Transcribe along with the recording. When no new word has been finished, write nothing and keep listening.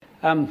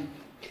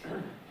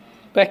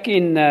Back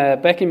in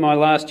my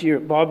last year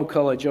at Bible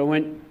College, I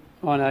went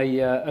on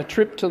a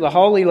trip to the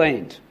Holy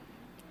Land.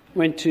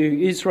 Went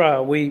to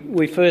Israel.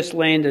 We first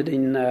landed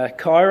in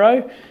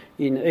Cairo,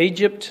 in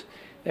Egypt,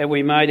 and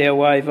we made our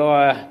way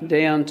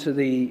down to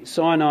the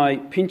Sinai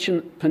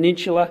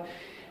Peninsula.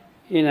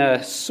 In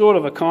a sort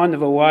of a kind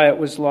of a way, it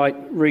was like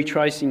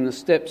retracing the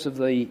steps of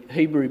the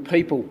Hebrew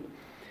people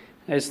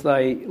as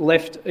they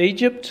left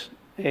Egypt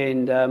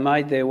and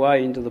made their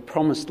way into the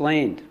Promised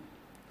Land.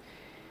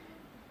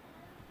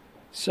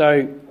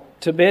 So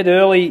to bed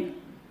early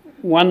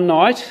one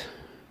night,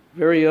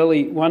 very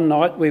early one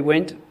night we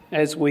went,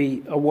 as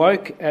we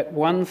awoke at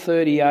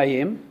 1:30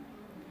 a.m.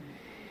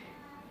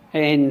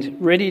 and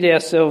readied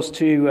ourselves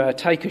to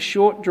take a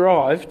short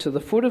drive to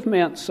the foot of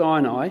Mount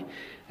Sinai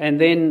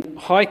and then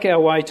hike our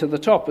way to the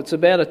top. It's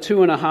about a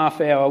 2.5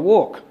 hour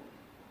walk.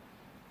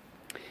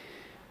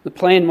 The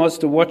plan was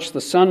to watch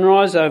the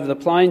sunrise over the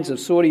plains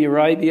of Saudi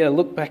Arabia,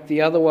 look back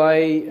the other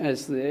way,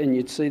 and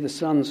you'd see the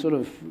sun sort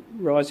of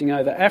rising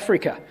over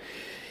Africa.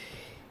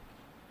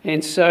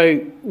 And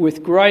so,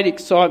 with great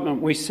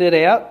excitement, we set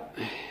out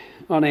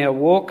on our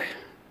walk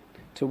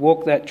to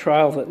walk that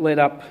trail that led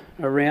up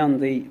around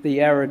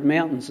the arid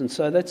mountains. And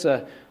so that's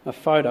a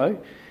photo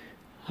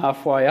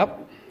halfway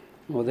up,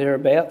 or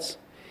thereabouts.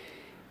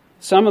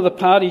 Some of the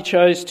party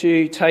chose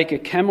to take a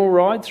camel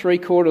ride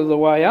 3/4 of the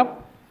way up,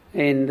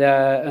 and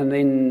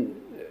then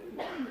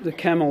the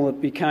camel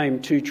became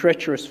too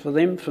treacherous for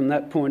them from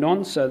that point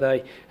on, so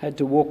they had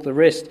to walk the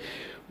rest.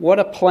 What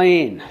a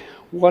plan!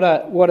 What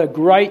a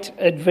great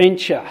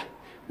adventure!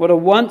 What a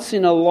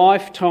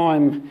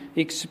once-in-a-lifetime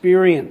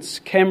experience.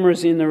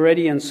 Cameras in the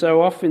ready, and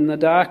so off in the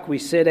dark we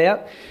set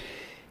out.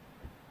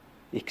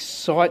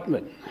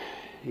 Excited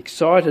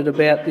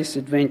about this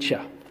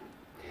adventure.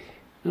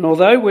 And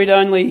although we'd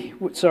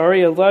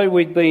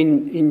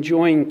been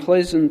enjoying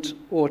pleasant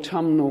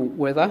autumnal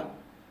weather,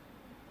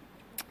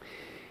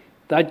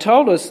 they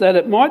told us that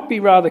it might be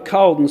rather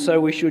cold, and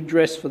so we should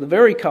dress for the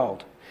very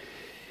cold.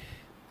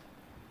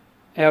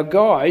 Our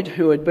guide,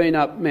 who had been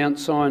up Mount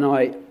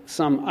Sinai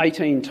some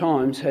 18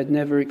 times, had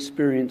never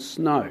experienced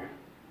snow.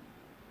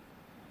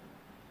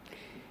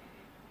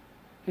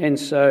 And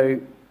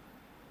so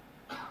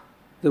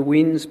the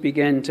winds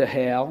began to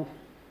howl.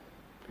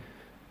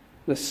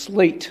 The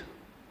sleet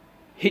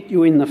hit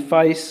you in the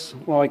face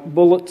like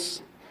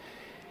bullets.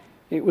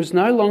 It was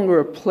no longer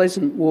a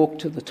pleasant walk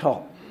to the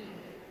top.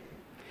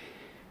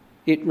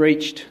 It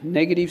reached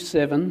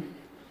 -7,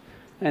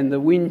 and the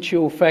wind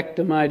chill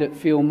factor made it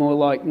feel more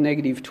like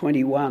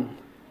 -21.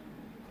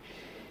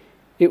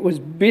 It was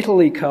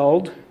bitterly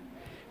cold.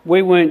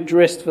 We weren't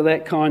dressed for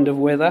that kind of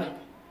weather.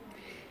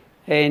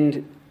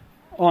 And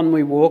on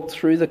we walked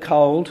through the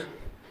cold,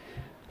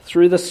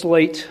 through the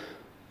sleet,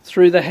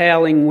 through the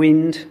howling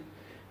wind,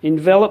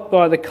 enveloped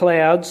by the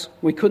clouds.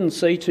 We couldn't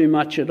see too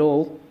much at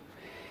all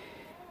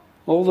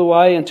the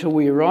way until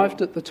we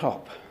arrived at the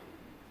top.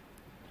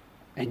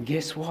 And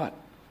guess what?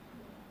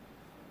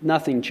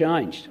 Nothing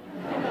changed.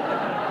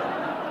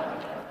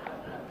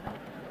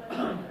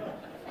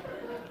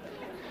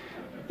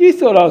 You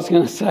thought I was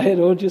going to say it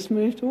all just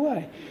moved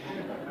away.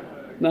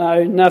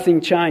 No, nothing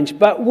changed.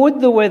 But would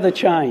the weather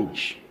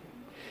change?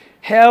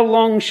 How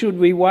long should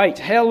we wait?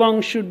 How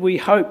long should we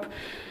hope?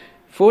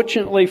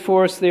 Fortunately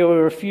for us, there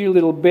were a few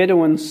little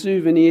Bedouin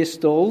souvenir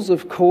stalls.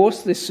 Of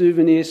course, there's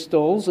souvenir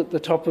stalls at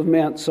the top of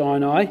Mount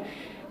Sinai.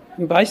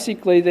 And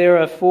basically, there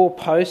are 4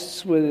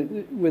 posts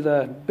with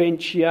a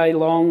bench yay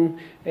long,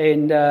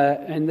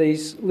 and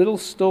these little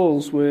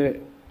stalls were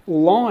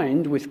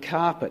lined with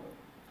carpet.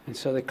 And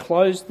so they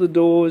closed the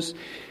doors,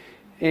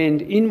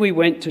 and in we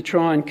went to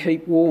try and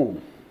keep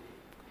warm.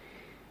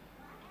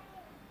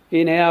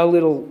 In our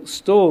little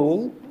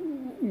stall,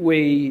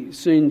 we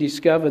soon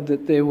discovered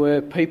that there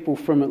were people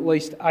from at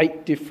least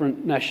 8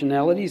 different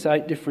nationalities,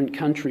 8 different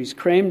countries,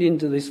 crammed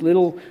into this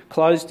little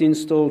closed-in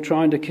stall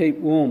trying to keep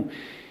warm.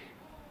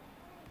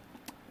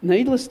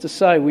 Needless to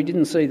say, we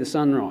didn't see the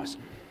sunrise.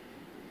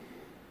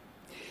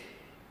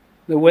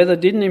 The weather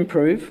didn't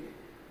improve,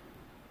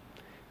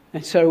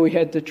 and so we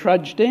had to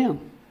trudge down.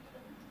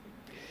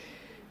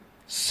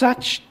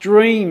 Such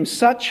dreams,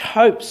 such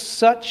hopes,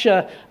 such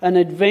an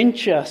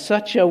adventure,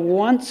 such a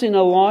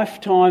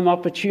once-in-a-lifetime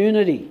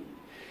opportunity.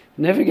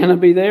 Never going to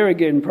be there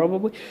again,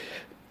 probably.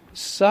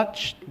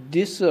 Such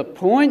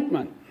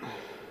disappointment.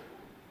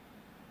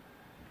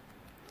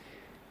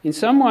 In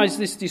some ways,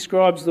 this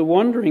describes the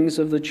wanderings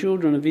of the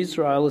children of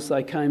Israel as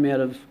they came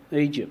out of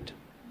Egypt.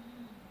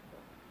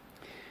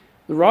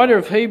 The writer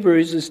of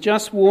Hebrews has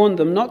just warned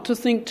them not to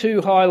think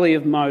too highly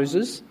of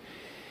Moses,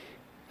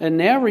 and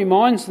now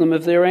reminds them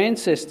of their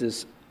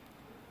ancestors.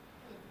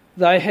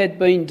 They had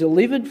been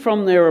delivered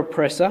from their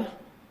oppressor.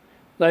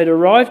 They'd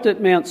arrived at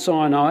Mount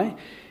Sinai.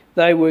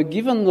 They were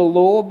given the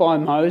law by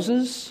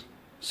Moses.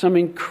 Some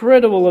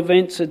incredible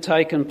events had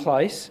taken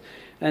place,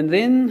 and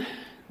then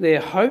their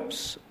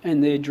hopes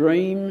and their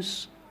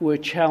dreams were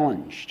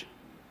challenged.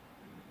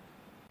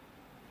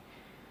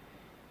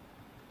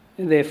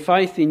 Their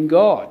faith in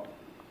God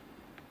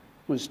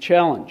was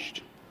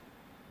challenged.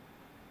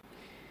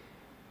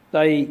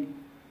 they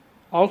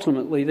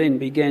ultimately then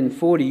began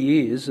 40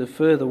 years of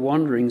further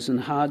wanderings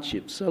and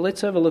hardships. So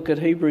let's have a look at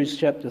Hebrews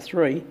chapter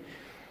 3.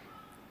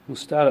 We'll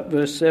start at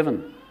verse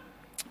 7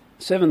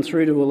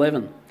 through to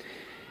 11.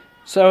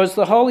 So as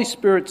the Holy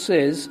Spirit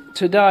says,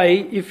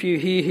 "Today, if you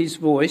hear his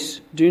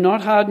voice, do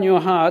not harden your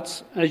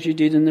hearts as you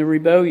did in the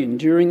rebellion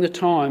during the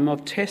time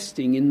of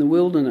testing in the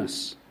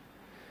wilderness,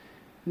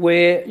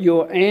 where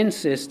your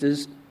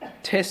ancestors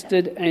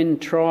tested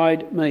and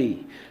tried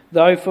me,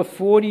 though for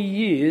 40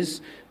 years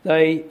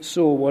they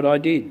saw what I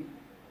did.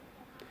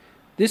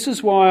 This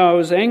is why I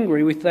was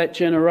angry with that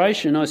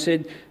generation. I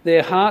said,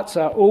 their hearts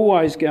are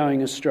always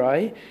going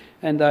astray,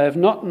 and they have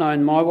not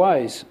known my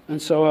ways.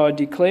 And so I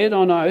declared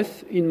on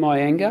oath in my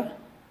anger,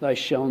 they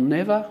shall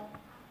never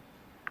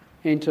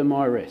enter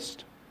my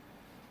rest."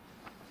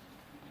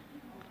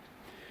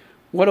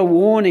 What a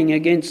warning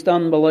against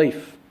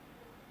unbelief.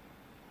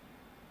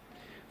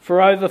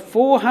 For over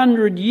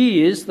 400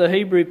 years, the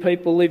Hebrew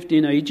people lived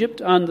in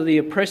Egypt under the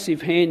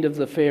oppressive hand of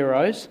the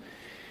Pharaohs,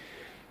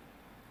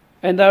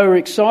 and they were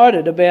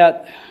excited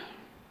about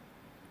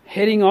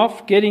heading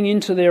off, getting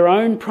into their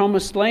own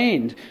promised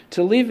land,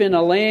 to live in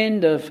a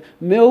land of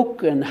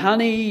milk and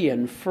honey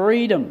and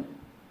freedom.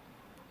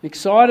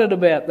 Excited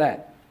about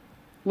that,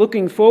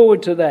 looking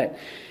forward to that.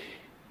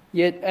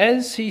 Yet,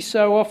 as he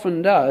so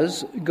often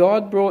does,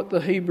 God brought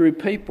the Hebrew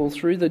people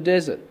through the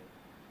desert,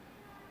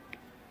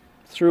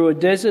 through a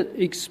desert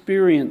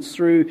experience,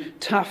 through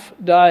tough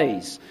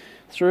days,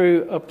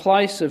 through a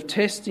place of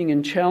testing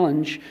and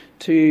challenge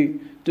to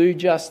do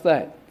just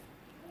that.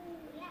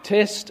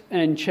 Test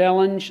and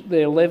challenge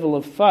their level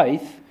of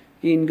faith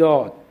in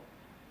God.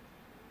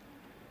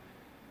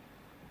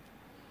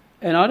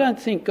 And I don't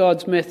think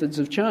God's methods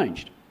have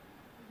changed.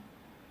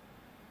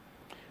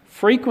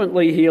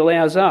 Frequently he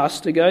allows us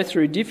to go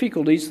through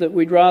difficulties that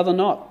we'd rather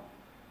not.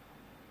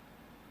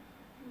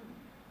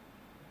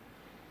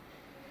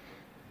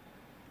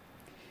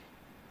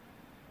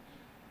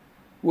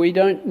 We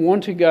don't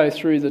want to go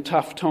through the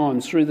tough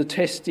times, through the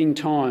testing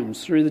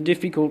times, through the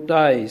difficult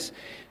days.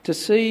 To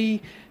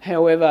see,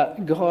 however,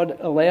 God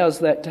allows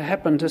that to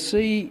happen, to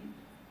see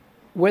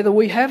whether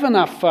we have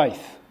enough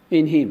faith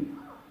in him,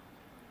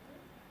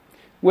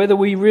 whether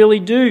we really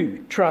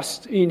do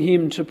trust in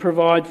him to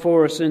provide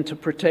for us and to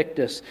protect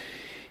us.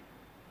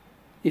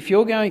 If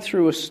you're going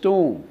through a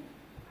storm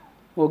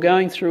or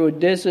going through a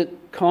desert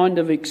kind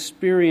of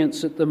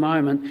experience at the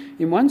moment,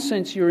 in one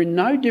sense you're in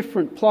no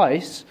different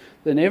place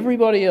than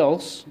everybody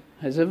else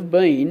has ever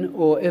been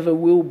or ever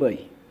will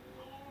be.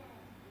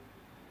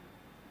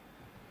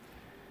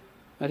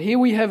 But here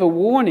we have a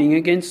warning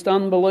against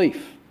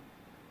unbelief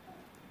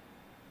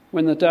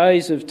when the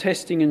days of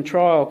testing and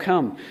trial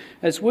come,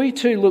 as we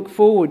too look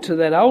forward to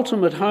that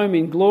ultimate home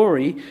in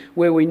glory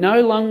where we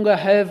no longer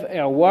have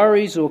our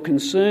worries or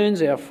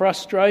concerns, our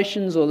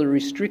frustrations or the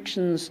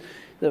restrictions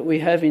that we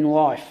have in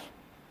life.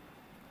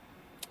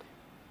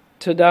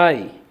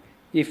 Today,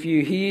 if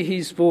you hear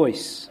his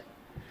voice,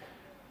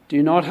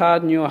 do not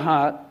harden your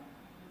heart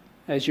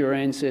as your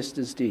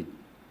ancestors did.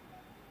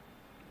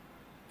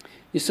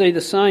 You see,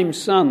 the same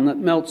sun that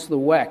melts the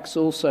wax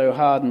also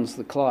hardens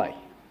the clay.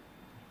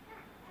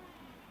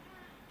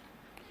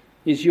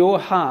 Is your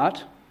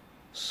heart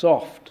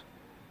soft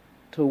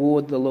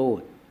toward the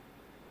Lord?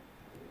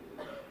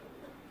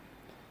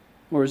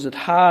 Or is it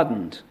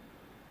hardened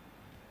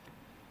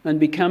and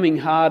becoming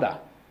harder?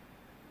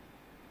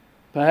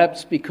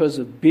 Perhaps because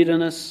of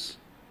bitterness,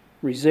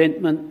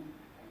 resentment,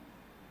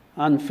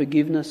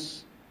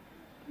 unforgiveness.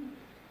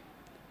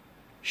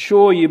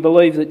 Sure, you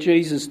believe that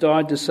Jesus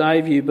died to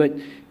save you, but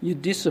you're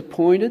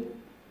disappointed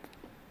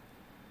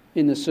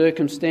in the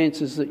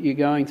circumstances that you're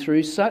going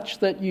through, such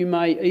that you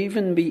may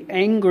even be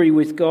angry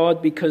with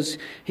God because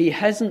he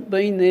hasn't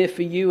been there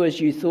for you as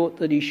you thought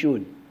that he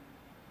should.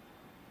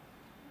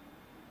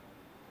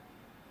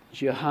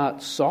 Is your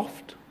heart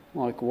soft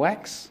like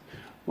wax,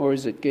 or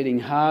is it getting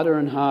harder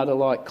and harder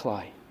like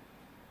clay?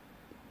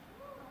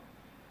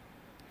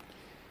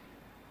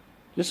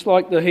 Just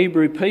like the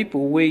Hebrew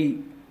people,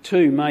 we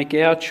too make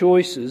our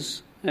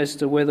choices as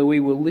to whether we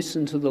will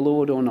listen to the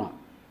Lord or not.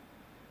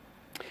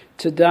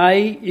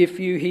 Today, if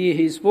you hear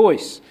his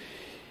voice,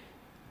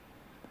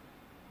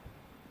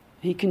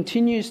 he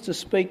continues to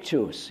speak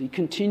to us. He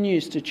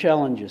continues to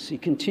challenge us. He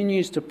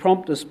continues to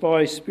prompt us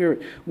by his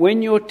Spirit.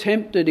 When you're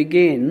tempted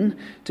again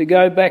to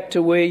go back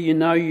to where you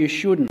know you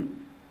shouldn't,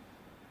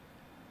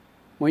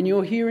 when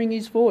you're hearing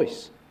his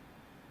voice,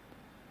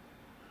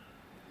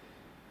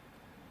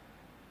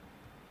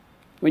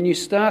 when you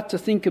start to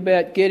think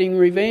about getting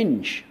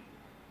revenge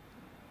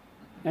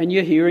and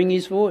you're hearing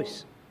his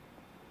voice,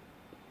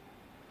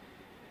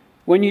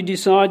 when you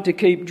decide to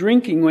keep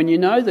drinking when you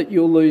know that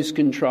you'll lose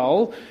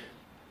control,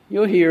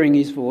 you're hearing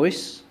his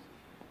voice.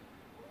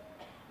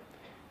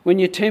 When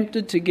you're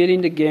tempted to get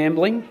into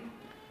gambling,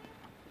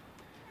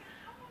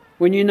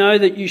 when you know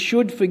that you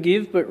should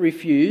forgive but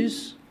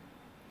refuse,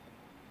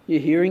 you're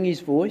hearing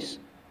his voice.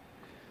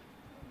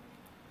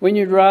 When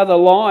you'd rather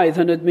lie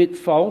than admit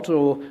fault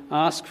or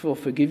ask for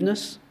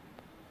forgiveness.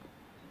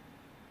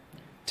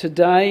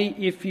 Today,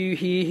 if you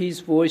hear his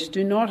voice,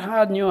 do not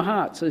harden your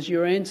hearts as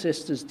your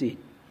ancestors did.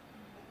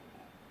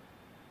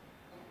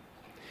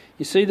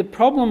 You see, the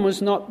problem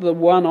was not the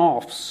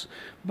one-offs,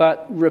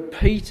 but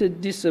repeated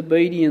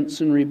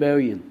disobedience and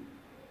rebellion.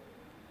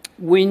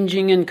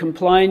 Whinging and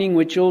complaining,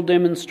 which all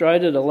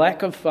demonstrated a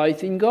lack of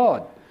faith in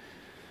God.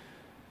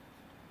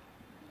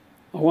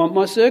 I want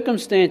my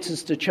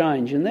circumstances to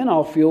change and then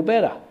I'll feel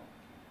better.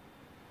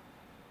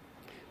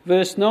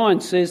 Verse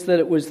 9 says that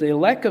it was their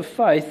lack of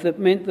faith that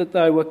meant that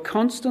they were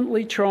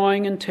constantly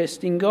trying and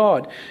testing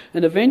God.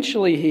 And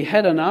eventually he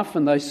had enough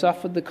and they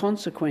suffered the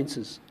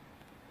consequences.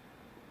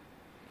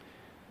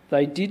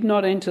 They did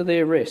not enter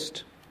their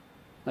rest.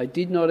 They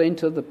did not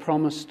enter the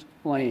promised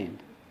land.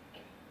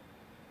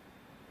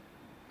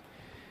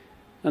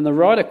 And the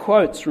writer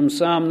quotes from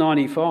Psalm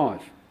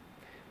 95.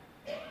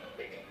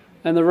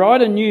 And the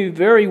writer knew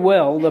very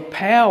well the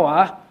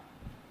power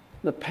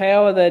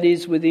that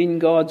is within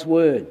God's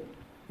word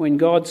when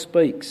God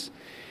speaks.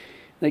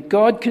 That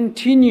God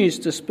continues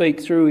to speak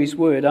through his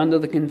word under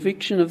the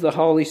conviction of the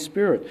Holy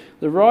Spirit.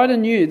 The writer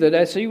knew that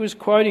as he was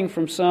quoting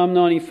from Psalm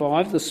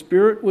 95, the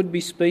Spirit would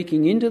be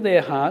speaking into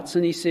their hearts,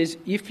 and he says,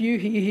 if you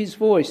hear his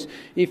voice,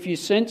 if you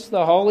sense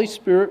the Holy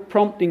Spirit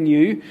prompting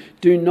you,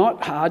 do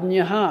not harden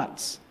your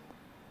hearts.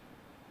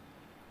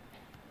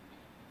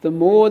 The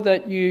more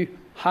that you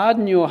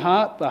harden your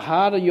heart, the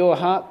harder your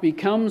heart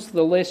becomes,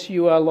 the less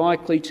you are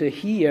likely to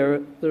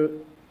hear the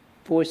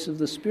voice of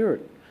the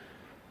Spirit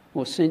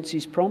or sense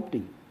his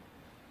prompting.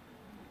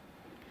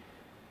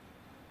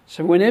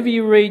 So whenever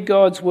you read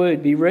God's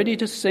word, be ready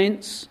to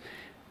sense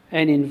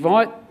and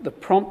invite the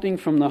prompting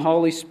from the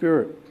Holy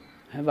Spirit.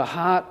 Have a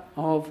heart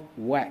of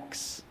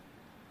wax,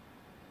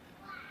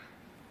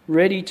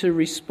 ready to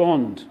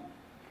respond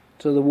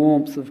to the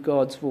warmth of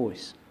God's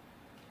voice.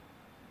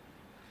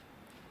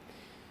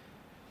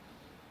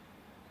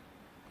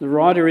 The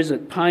writer is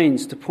at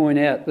pains to point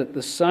out that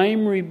the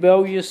same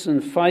rebellious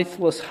and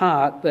faithless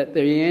heart that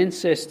their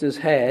ancestors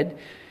had,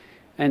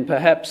 and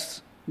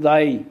perhaps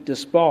they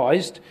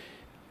despised,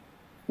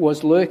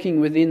 was lurking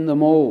within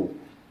them all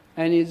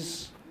and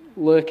is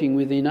lurking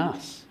within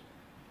us.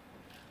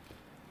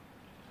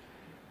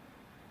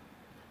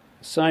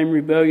 The same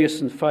rebellious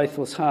and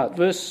faithless heart.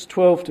 Verse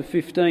 12 to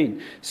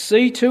 15.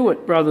 See to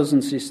it, brothers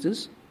and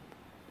sisters,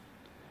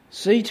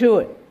 see to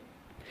it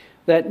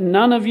that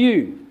none of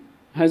you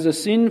has a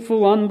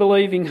sinful,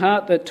 unbelieving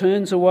heart that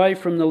turns away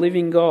from the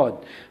living God.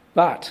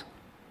 But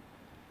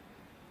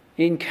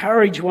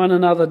encourage one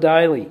another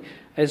daily,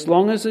 as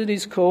long as it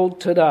is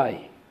called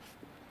today,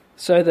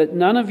 so that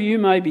none of you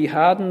may be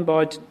hardened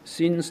by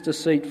sin's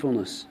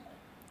deceitfulness.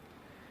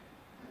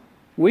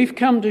 We've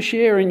come to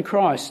share in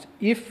Christ,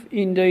 if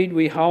indeed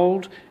we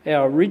hold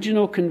our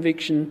original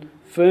conviction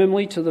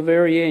firmly to the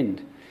very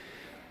end.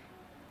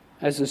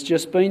 As has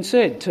just been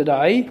said,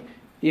 today,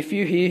 if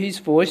you hear his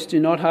voice, do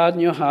not harden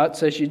your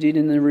hearts as you did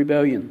in the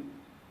rebellion.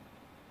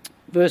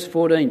 Verse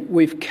 14,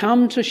 we've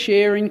come to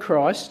share in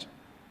Christ,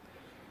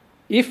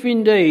 if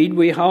indeed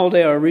we hold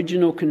our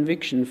original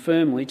conviction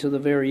firmly to the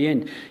very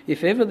end.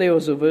 If ever there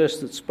was a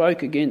verse that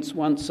spoke against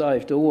once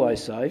saved,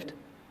 always saved,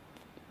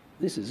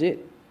 this is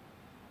it.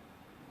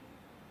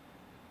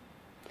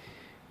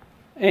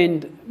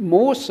 And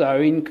more so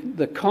in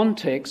the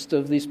context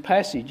of this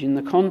passage, in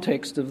the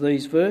context of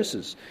these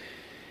verses.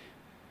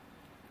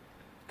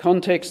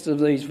 Context of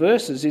these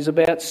verses is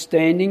about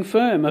standing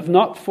firm, of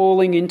not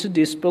falling into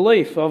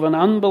disbelief, of an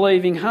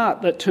unbelieving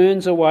heart that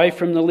turns away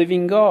from the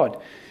living God.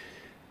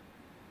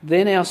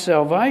 Then our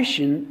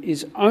salvation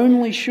is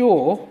only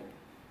sure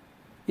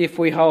if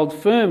we hold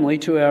firmly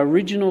to our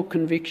original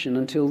conviction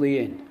until the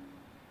end.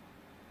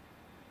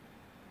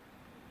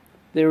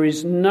 There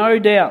is no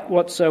doubt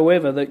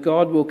whatsoever that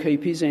God will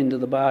keep his end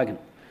of the bargain,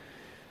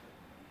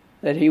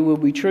 that he will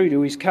be true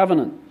to his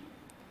covenant.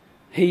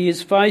 He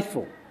is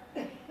faithful.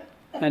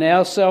 And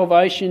our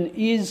salvation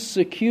is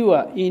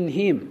secure in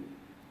him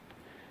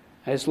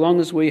as long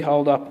as we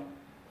hold up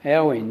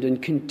our end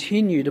and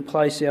continue to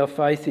place our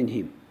faith in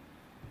him.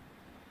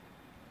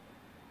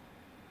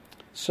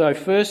 So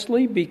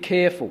firstly, be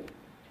careful.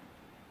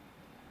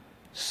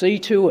 See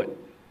to it.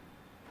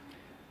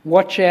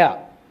 Watch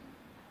out.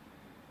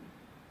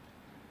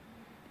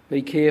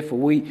 Be careful.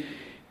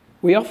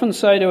 We often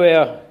say to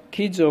our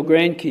kids or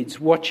grandkids,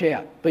 watch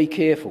out, be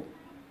careful.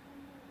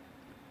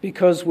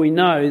 Because we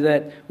know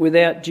that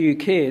without due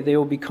care there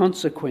will be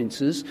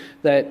consequences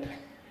that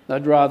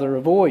they'd rather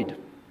avoid.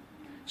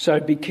 So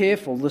be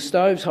careful, the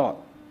stove's hot.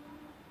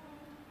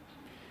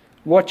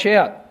 Watch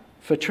out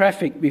for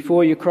traffic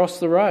before you cross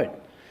the road.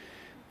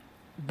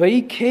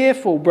 Be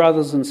careful,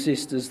 brothers and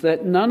sisters,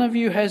 that none of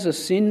you has a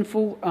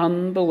sinful,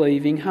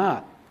 unbelieving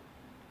heart.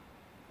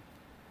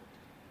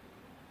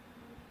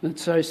 And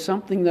so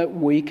something that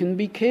we can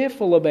be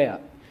careful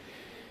about.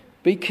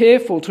 Be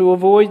careful to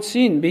avoid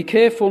sin. Be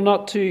careful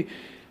not to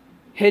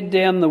head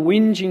down the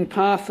whinging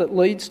path that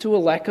leads to a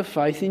lack of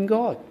faith in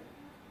God.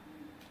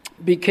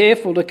 Be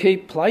careful to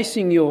keep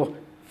placing your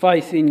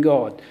faith in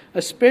God,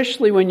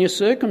 especially when your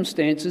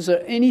circumstances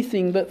are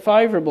anything but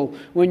favourable,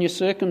 when your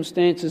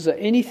circumstances are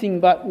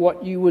anything but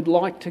what you would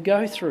like to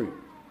go through.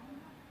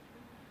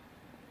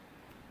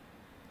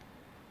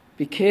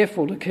 Be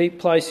careful to keep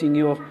placing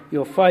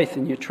your faith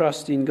and your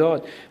trust in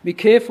God. Be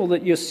careful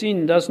that your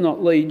sin does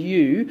not lead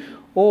you,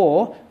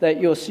 or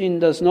that your sin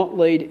does not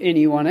lead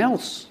anyone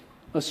else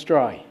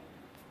astray.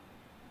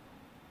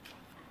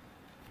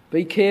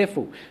 Be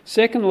careful.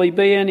 Secondly,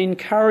 be an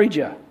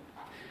encourager.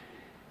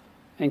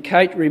 And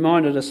Kate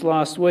reminded us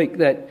last week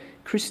that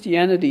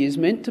Christianity is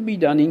meant to be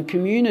done in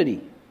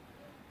community.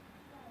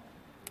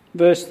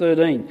 Verse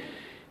 13,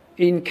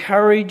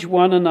 encourage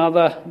one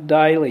another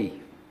daily.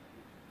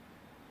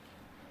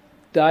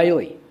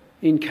 Daily.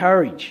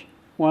 Encourage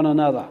one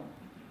another.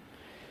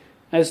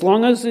 As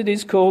long as it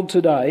is called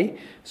today,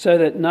 so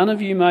that none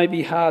of you may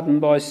be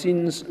hardened by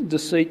sin's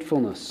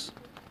deceitfulness.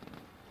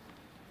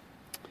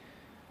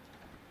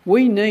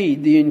 We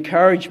need the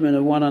encouragement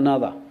of one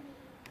another.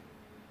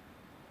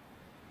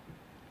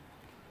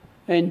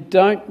 And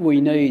don't we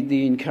need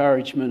the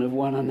encouragement of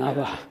one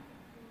another?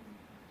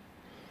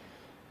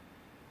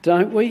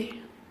 Don't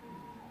we?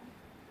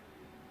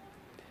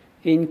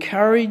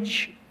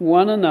 Encourage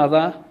one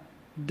another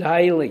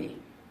daily.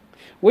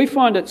 We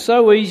find it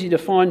so easy to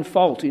find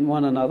fault in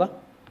one another.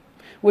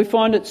 We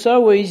find it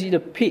so easy to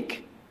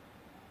pick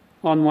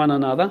on one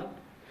another,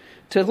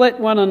 to let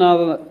one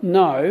another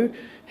know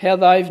how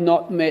they've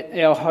not met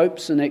our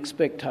hopes and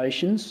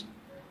expectations.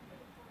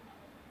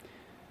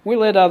 We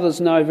let others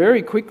know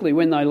very quickly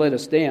when they let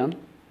us down.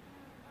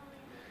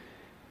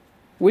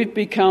 We've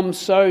become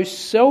so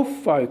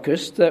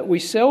self-focused that we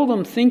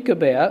seldom think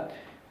about,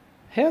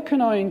 how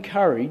can I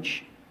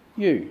encourage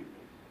you?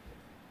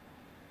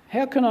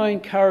 How can I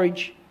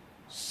encourage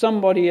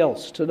somebody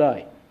else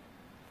today?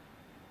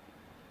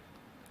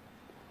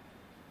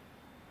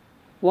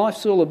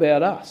 Life's all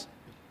about us.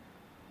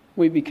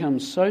 We become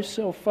so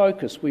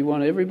self-focused, we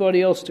want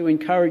everybody else to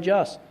encourage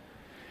us.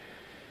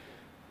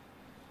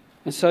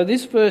 And so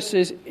this verse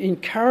says,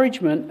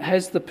 encouragement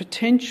has the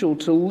potential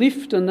to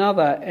lift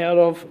another out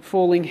of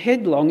falling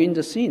headlong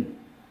into sin.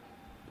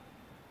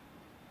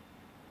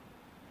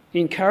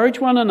 Encourage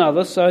one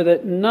another so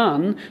that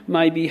none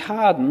may be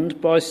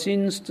hardened by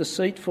sin's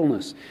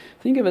deceitfulness.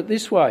 Think of it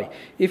this way.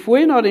 If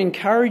we're not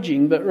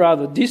encouraging but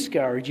rather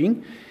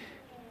discouraging,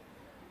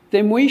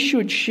 then we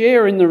should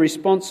share in the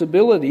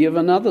responsibility of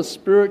another's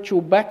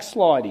spiritual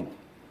backsliding.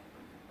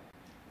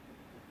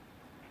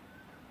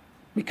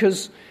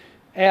 Because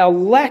our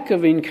lack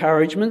of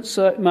encouragement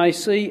may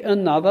see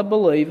another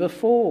believer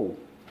fall.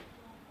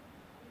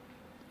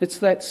 It's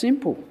that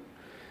simple.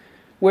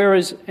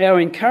 Whereas our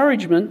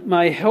encouragement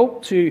may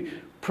help to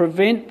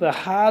prevent the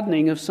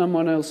hardening of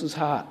someone else's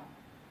heart.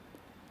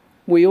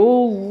 We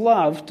all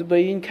love to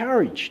be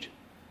encouraged.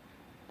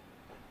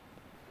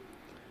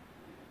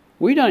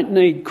 We don't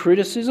need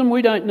criticism,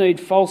 we don't need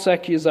false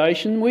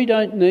accusation, we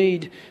don't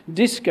need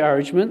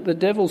discouragement. The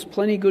devil's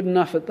plenty good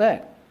enough at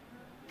that.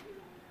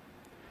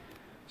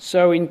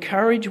 So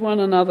encourage one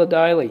another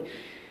daily.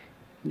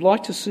 I'd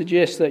like to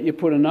suggest that you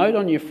put a note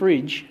on your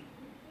fridge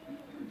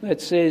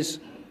that says,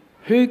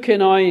 who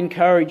can I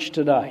encourage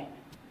today?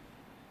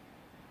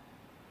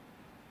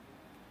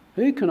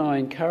 Who can I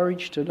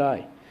encourage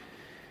today?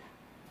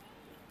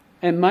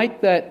 And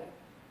make that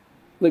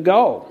the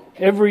goal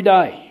every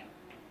day,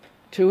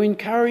 to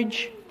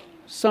encourage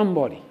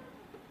somebody.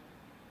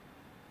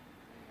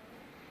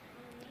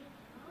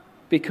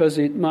 Because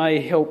it may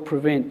help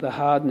prevent the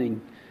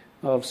hardening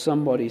of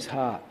somebody's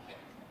heart.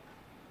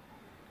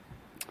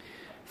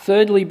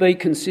 Thirdly, be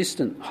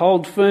consistent.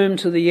 Hold firm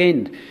to the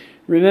end.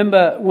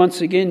 Remember once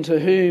again to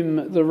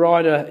whom the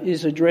writer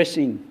is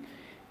addressing.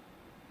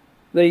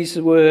 These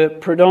were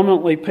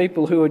predominantly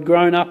people who had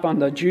grown up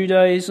under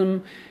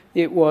Judaism.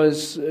 It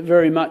was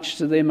very much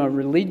to them a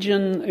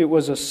religion. It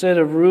was a set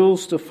of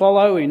rules to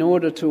follow in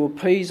order to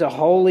appease a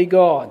holy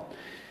God.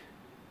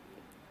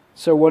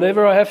 So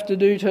whatever I have to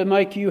do to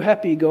make you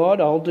happy,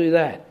 God, I'll do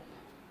that.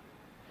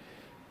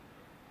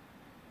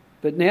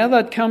 But now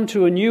they'd come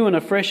to a new and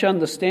a fresh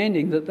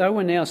understanding that they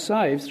were now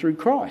saved through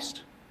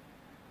Christ,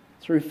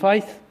 through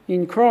faith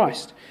in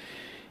Christ.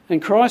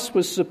 And Christ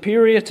was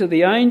superior to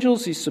the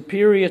angels, he's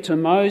superior to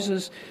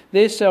Moses.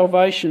 Their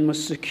salvation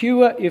was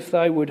secure if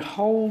they would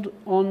hold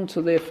on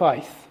to their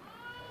faith.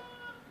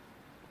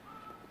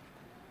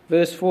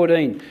 Verse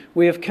 14,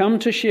 we have come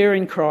to share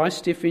in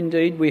Christ if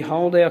indeed we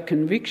hold our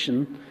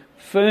conviction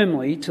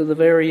firmly to the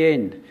very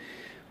end.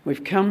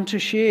 We've come to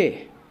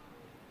share.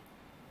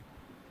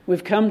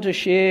 We've come to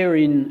share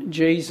in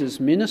Jesus'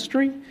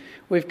 ministry.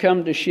 We've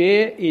come to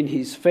share in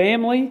his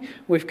family.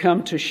 We've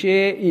come to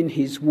share in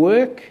his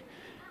work.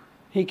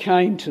 He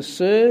came to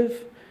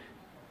serve,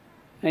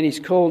 and he's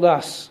called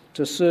us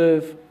to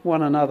serve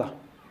one another.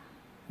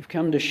 We've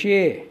come to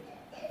share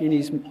in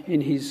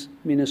his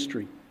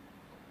ministry.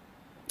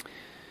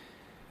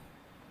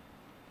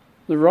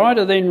 The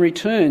writer then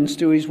returns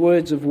to his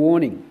words of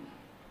warning.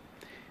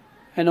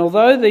 And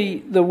although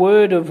the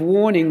word of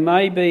warning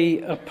may be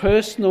a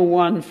personal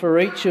one for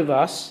each of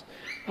us,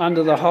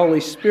 under the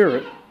Holy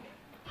Spirit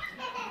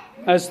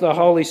as the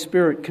Holy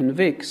Spirit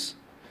convicts.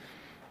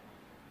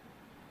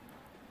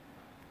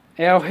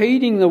 Our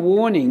heeding the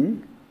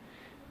warning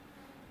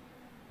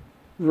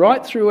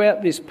right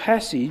throughout this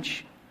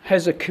passage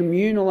has a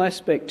communal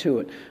aspect to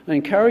it. I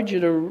encourage you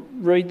to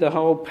read the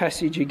whole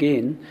passage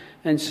again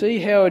and see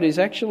how it is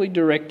actually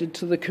directed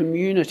to the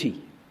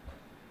community.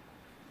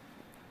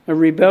 A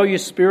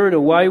rebellious spirit,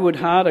 a wayward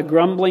heart, a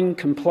grumbling,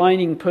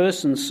 complaining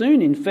person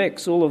soon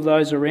infects all of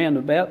those around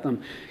about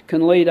them,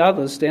 can lead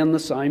others down the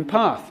same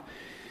path.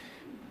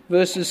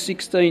 Verses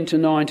 16 to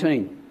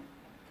 19.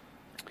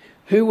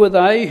 Who were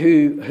they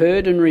who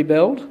heard and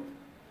rebelled?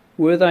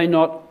 Were they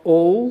not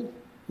all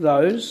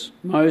those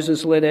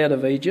Moses led out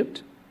of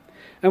Egypt?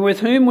 And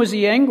with whom was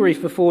he angry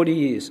for 40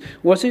 years?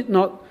 Was it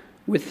not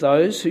with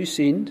those who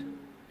sinned,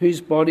 whose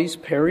bodies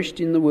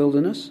perished in the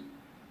wilderness?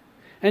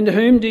 And to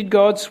whom did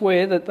God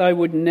swear that they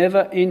would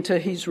never enter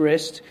his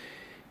rest,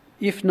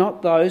 if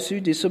not those who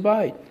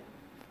disobeyed?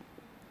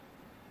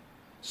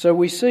 So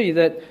we see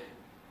that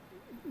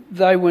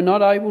they were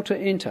not able to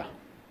enter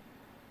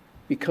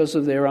because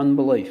of their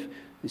unbelief.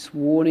 This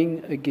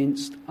warning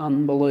against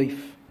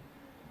unbelief.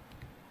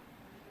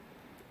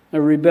 A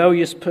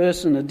rebellious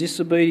person, a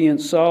disobedient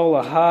soul,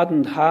 a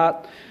hardened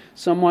heart,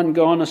 someone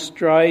gone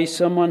astray,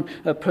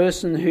 a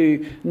person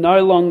who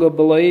no longer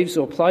believes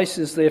or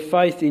places their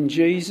faith in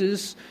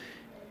Jesus,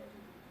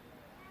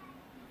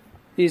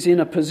 is in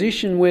a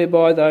position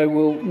whereby they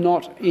will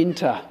not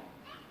enter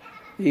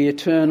the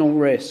eternal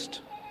rest.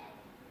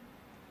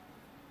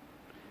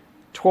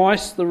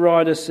 Twice the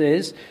writer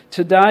says,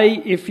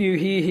 "Today, if you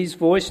hear his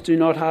voice, do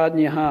not harden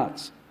your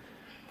hearts."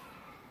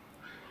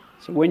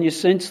 So when you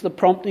sense the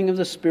prompting of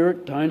the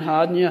Spirit, don't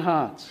harden your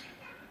hearts,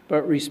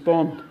 but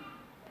respond.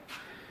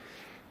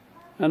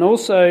 And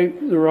also,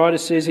 the writer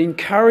says,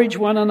 encourage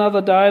one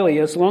another daily,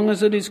 as long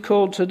as it is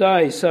called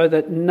today, so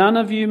that none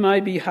of you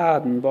may be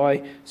hardened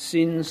by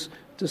sin's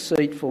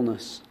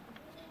deceitfulness.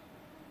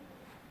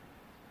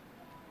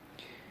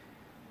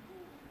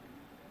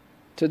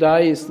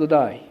 Today is the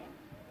day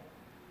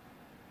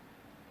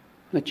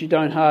that you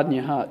don't harden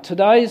your heart.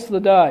 Today is the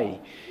day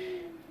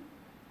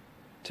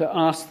to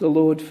ask the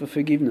Lord for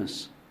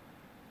forgiveness.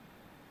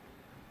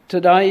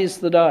 Today is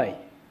the day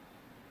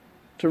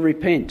to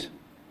repent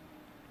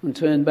and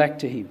turn back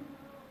to him.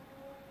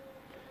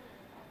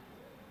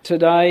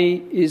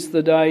 Today is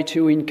the day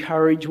to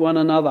encourage one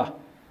another,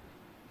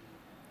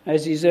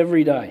 as is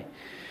every day.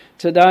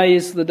 Today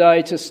is the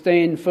day to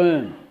stand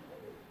firm.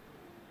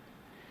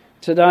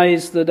 Today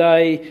is the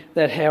day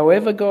that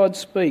however God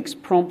speaks,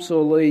 prompts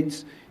or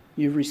leads,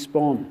 you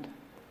respond.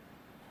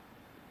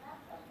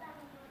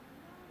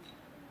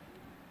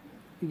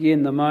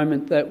 Again, the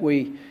moment that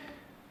we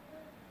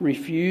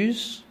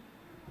refuse,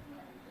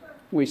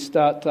 we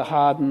start to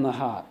harden the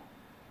heart.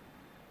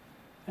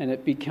 And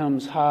it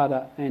becomes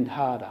harder and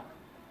harder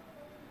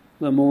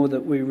the more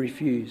that we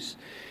refuse.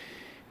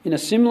 In a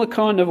similar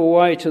kind of a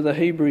way to the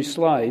Hebrew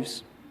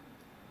slaves,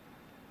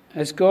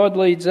 as God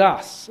leads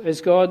us, as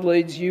God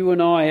leads you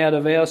and I out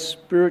of our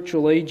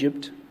spiritual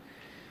Egypt,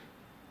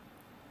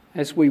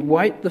 as we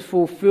wait the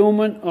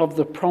fulfilment of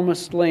the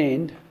promised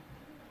land,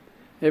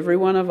 every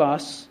one of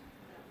us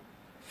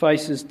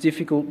faces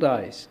difficult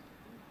days.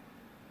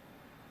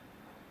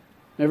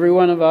 Every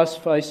one of us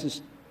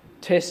faces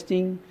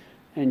testing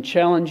and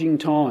challenging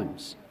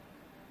times.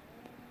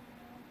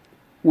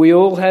 We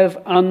all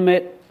have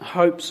unmet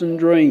hopes and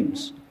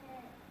dreams.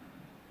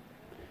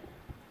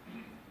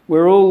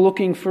 We're all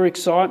looking for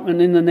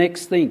excitement in the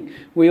next thing.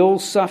 We all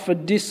suffer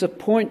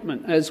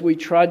disappointment as we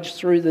trudge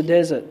through the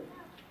desert,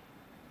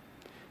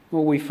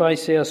 or we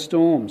face our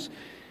storms.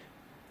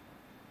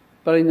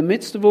 But in the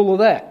midst of all of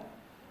that,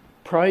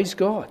 praise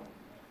God.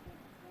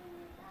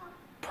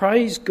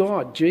 Praise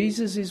God.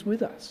 Jesus is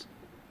with us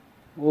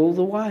all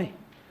the way.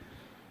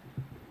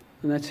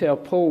 And that's how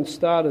Paul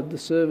started the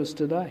service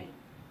today.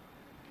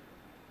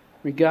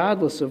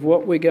 Regardless of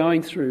what we're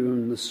going through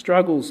and the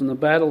struggles and the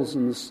battles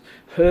and the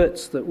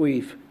hurts that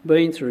we've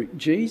been through,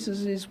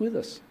 Jesus is with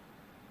us.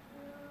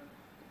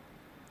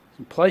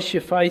 So place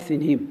your faith in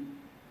him.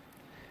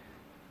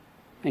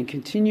 And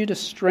continue to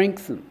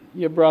strengthen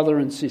your brother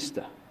and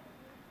sister.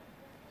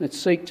 Let's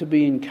seek to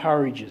be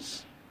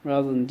encouragers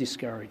rather than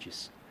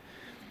discouragers.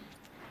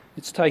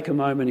 Let's take a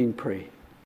moment in prayer.